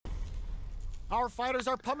Our fighters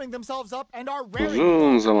are pumping themselves up and are ready.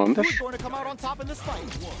 Uzun zamandır. Who's going to come out on top in this fight?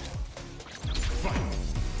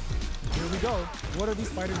 Here we go. What are these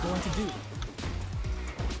fighters going to do?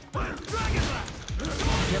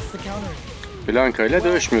 Gets the counter. Blanka ile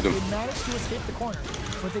dövüşmüyordum. They managed to escape the corner,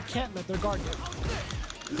 but they can't let their guard down.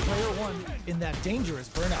 Player 1 in that dangerous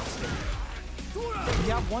burnout state. We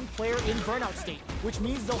have one player in burnout state, which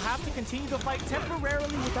means they'll have to continue the fight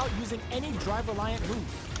temporarily without using any drive-reliant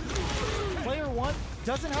moves. Player 1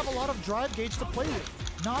 doesn't have a lot of drive gauge to play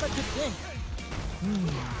with. Not a good thing.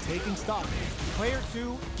 Taking stock. Player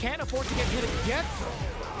 2 can't afford to get hit again.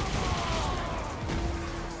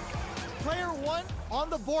 Player 1 on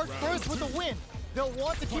the board first with a win. They'll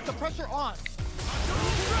want to keep the pressure on.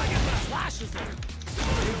 Slashes it.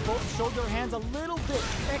 They both showed their hands a little bit,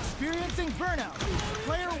 experiencing burnout.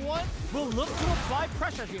 Player 1 will look to apply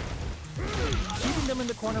pressure here. Keeping them in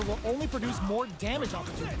the corner will only produce more damage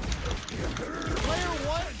opportunities. Player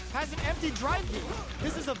 1 has an empty drive gauge.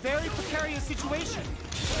 This is a very precarious situation.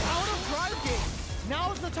 Out of drive gauge.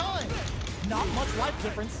 Now is the time. Not much life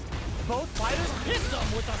difference. Both fighters hit them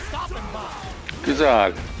with a stop and bomb.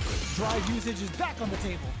 Güzel. Drive usage is back on the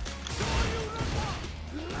table.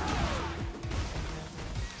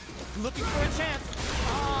 Looking for a chance.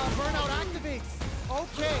 Burnout activates.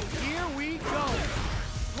 Okay, here we go.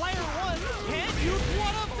 Player 1 can't use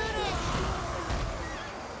what a finish.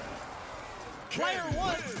 Player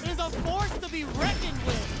 1 is a force to be reckoned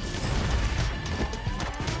with.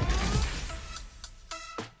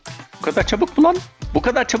 Bu kadar çabuk mu lan? Bu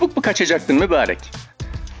kadar çabuk mu kaçacaktın mübarek?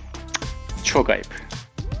 Çok ayıp.